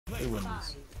They win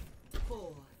this.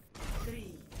 4,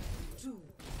 3, 2,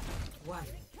 1.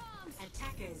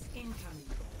 Attackers incoming.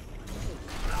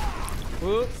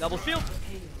 Ooh, double shield.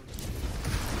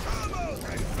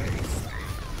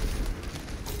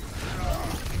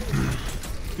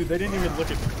 Dude, they didn't even look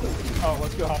at me. Oh,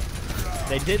 let's go.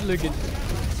 They did look at.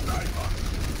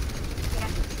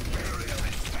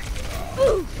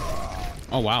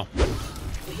 Oh wow.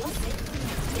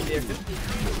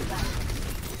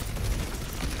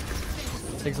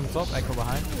 Take some top, echo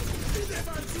behind.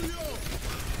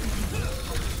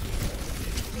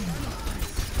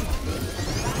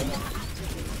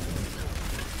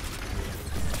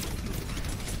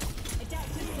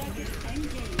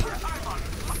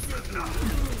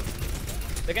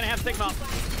 They're gonna have Sigma.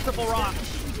 Triple rock.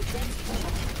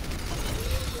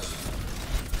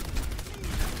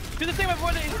 Do the Sigma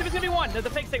before it's gonna be one. There's a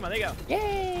fake Sigma. There you go.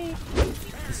 Yay!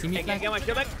 You see me? Hey, get my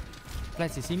shield back.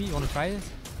 Flats, you see me? You wanna try this?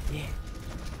 Yeah.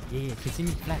 Yeah, yeah. Can you see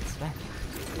me? Flats, flats.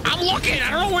 I'm looking. I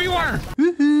don't know where you are.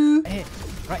 Woohoo! Right here.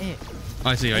 Right here. Oh,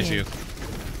 I see you. I see you.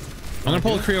 I'm gonna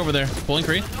pull a Kree over there. Pulling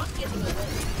Kree.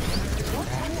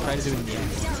 Try to do it in the end.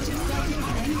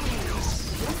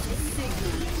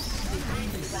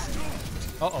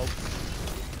 Uh-oh.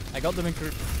 I got them in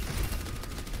crew.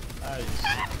 Nice.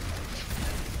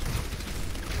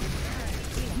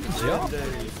 Good job.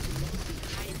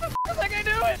 How's that gonna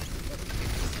do it?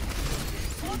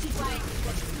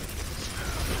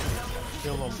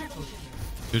 Kill them.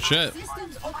 Good shit.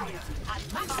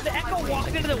 The Echo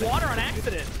walked into the water on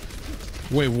accident.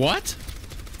 Wait, what?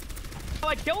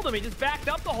 I killed him. He just backed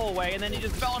up the whole way and then he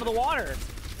just fell into the water.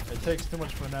 It takes too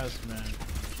much finesse, man.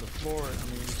 The floor, I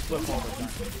mean, you slip all the time.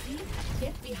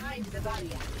 Get behind the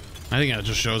barrier. I think that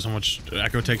just shows how much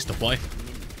Echo takes to play.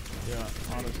 Yeah,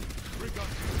 honestly.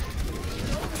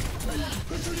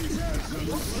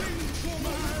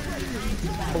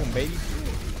 Boom, baby.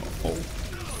 Oh.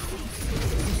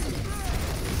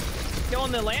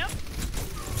 Killing the lamp.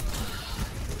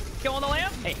 Killing the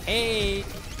lamp. Hey, hey.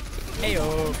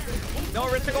 Hey-oh. No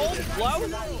risk of gold. Low.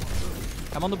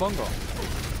 I'm on the bongo.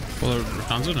 Well, the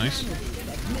Rakan's nice.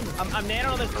 I'm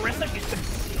nano on this Arista.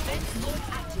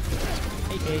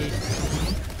 Hey, hey.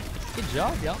 Good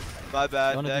job, y'all. My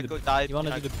bad. You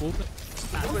wanna do the pool thing?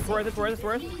 It's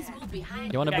worth.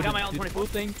 You wanna do the pool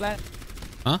thing, Flat?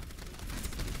 Huh?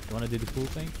 You wanna do the pool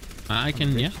thing? I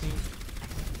can, yeah.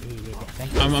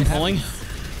 Thank you. I'm pulling.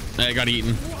 I got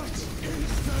eaten.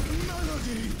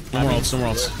 Somewhere else, somewhere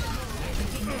else.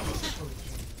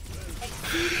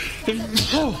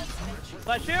 Bless you.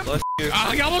 Bless you. Oh,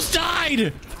 I almost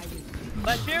died!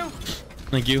 Bless you.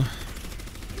 Thank you.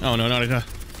 Oh no, not enough.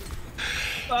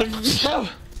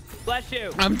 Bless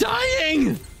you. I'm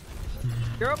dying!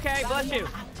 You're okay. Bless you.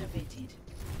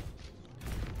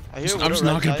 I'm just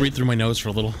not gonna breathe through my nose for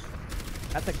a little.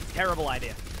 That's a terrible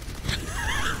idea.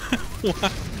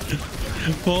 What?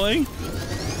 Pulling?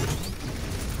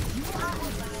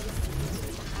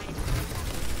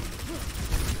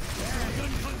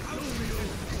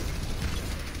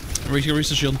 Reach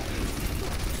the shield.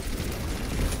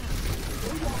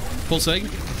 Pull Seg.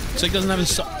 Seg doesn't have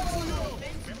his.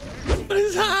 What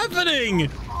is happening?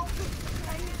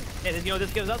 Hey, you know what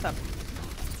this gives us?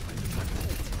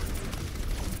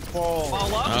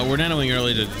 We're nanoing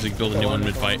early to build a new one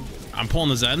mid-fight. I'm pulling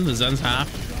the Zen. The Zen's half.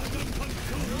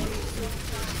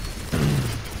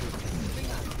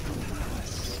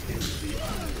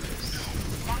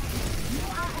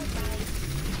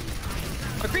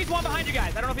 McCree's one behind you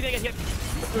guys. I don't know if you think I hit.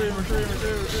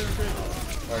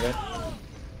 Okay.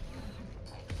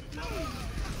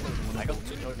 I got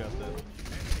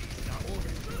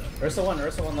Ursa one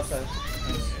left side.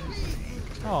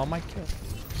 Oh, my kill.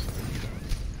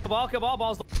 Kill ball,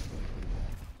 balls.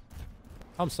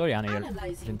 I'm sorry, Anna.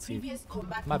 Didn't see.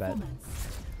 My bad.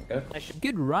 Okay.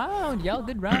 Good round, y'all.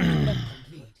 Good round.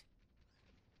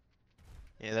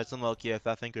 Yeah, that's some low key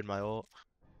FF anchored my ult.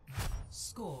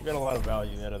 Score. You got a lot of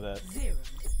value out of that.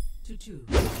 0-2.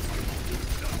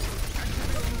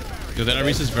 Dude, that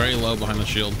Iris is very low behind the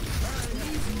shield.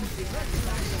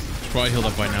 She's probably healed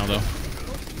up by now, though.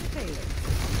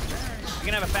 We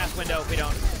can have a fast window if we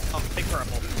don't. Oh, take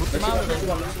purple.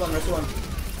 Rest one.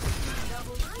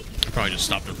 Probably just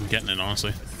stopped her from getting it,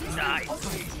 honestly. Nice.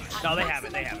 No, they have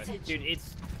it. They have it. Dude,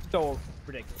 it's so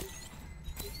ridiculous.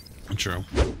 True.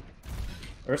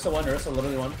 Ursa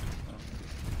literally one.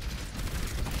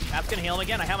 That's gonna heal him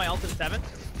again. I have my ult at 7.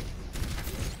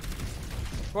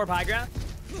 Torp high ground.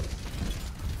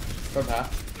 Torp half.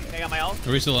 I got my ult.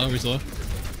 Are we still low?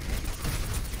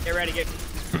 Get ready, get.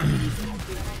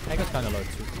 I got kinda low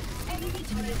too.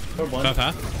 Torp one.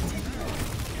 Half.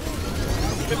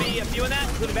 Could be a few in that,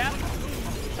 including Bath.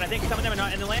 But I think some of them are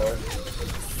not in the lane.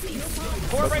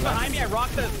 Four right behind me. I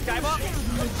rocked the skyball.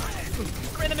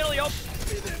 Right in the middle, yo.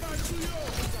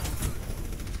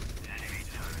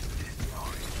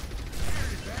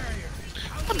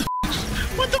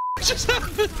 What the f just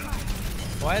happened?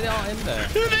 Why are they all in there?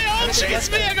 They all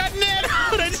chased me. I got net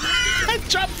out. I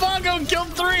dropped Fongo and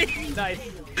killed 3. Nice.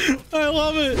 I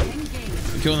love it.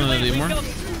 Killing another team more.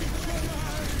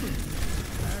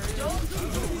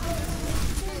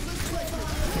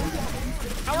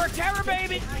 Our terror,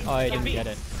 baby. Oh, he didn't get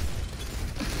it.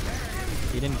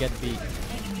 He didn't get beat.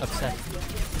 Upset.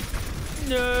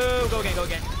 No. Go again. Go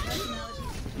again.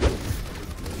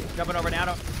 Jumping over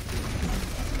now.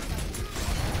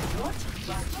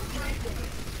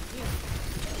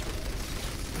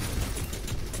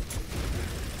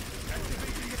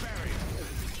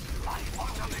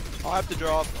 I have to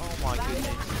drop. Oh my goodness.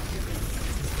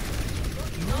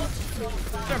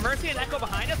 Is there Mercy and Echo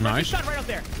behind us? Nice. Mercy's stunned right up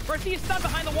there. Mercy is stunned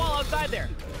behind the wall outside there.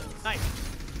 Nice.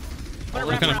 I'm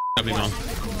What kind of up you on?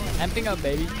 Amping up,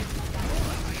 baby.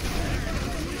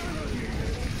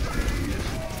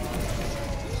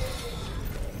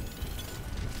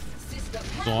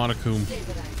 A lot of coom.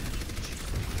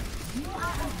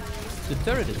 The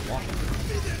turret is one.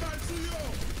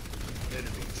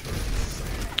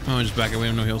 Oh, just back away. We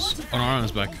have no heals. Oh, no, Aron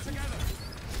is back.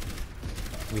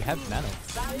 We have nano.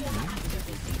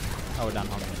 Oh, we're down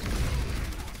home.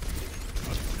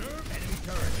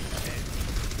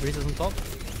 Reese's on top.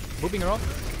 Moving her off.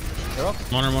 They're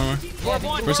off. One more.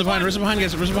 Rissa behind, Rissa behind,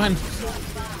 guys. Rissa behind.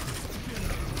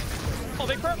 Oh,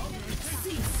 big perp.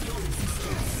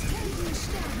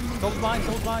 Gold behind,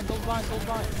 gold behind, gold behind, gold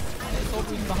behind. Gold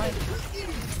behind.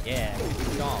 Yeah,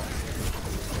 good job.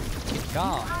 Good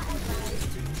job.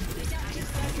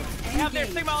 Have their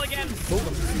Sigma all again.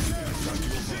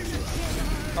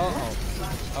 Uh-oh.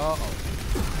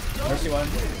 Uh-oh. Mercy one.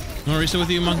 No, Rissa with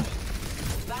you, Monk.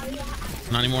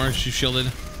 Not anymore. She's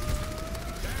shielded.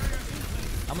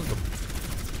 I'm gonna go.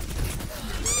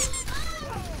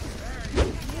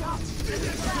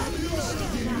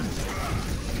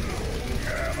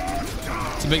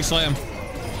 It's a big slam.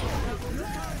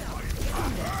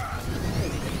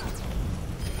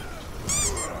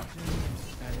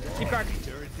 Keep guard.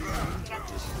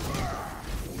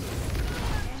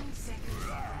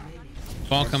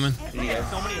 Ball coming. Yeah.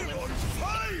 So many elims.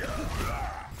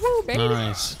 Woo, baby.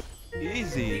 Nice.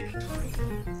 Easy.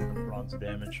 Bronze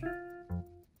damage.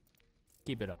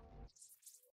 Keep it up.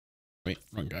 Wait,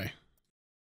 wrong guy.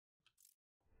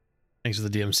 Thanks for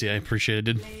the DMC. I appreciate it,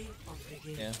 dude.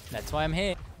 Yeah, that's why I'm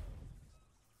here.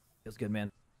 Feels good,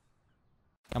 man.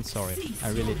 I'm sorry. I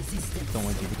really don't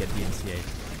want you to get DNCA.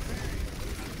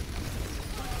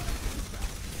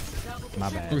 My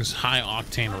Look at bad. this high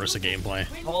octane Orisa gameplay.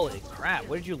 Holy crap!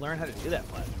 Where did you learn how to do that,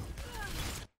 Vlad?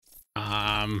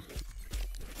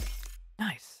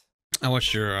 Nice. I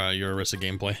watched your Orisa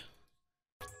gameplay.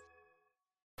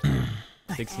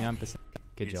 69%.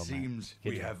 Good job, man. Seems Good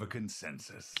we job. have a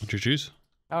consensus. What'd you choose?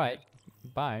 All right.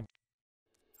 Bye.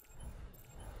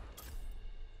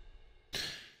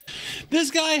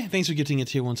 This guy. Thanks for getting a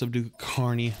tier 1 sub to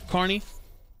Carney. Carney,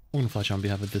 I'm gonna flash on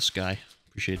behalf of this guy.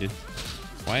 Appreciated.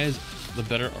 Why is the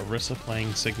better Orisa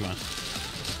playing Sigma?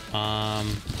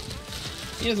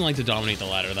 He doesn't like to dominate the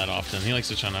ladder that often. He likes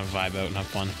to try to vibe out and have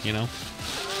fun, you know?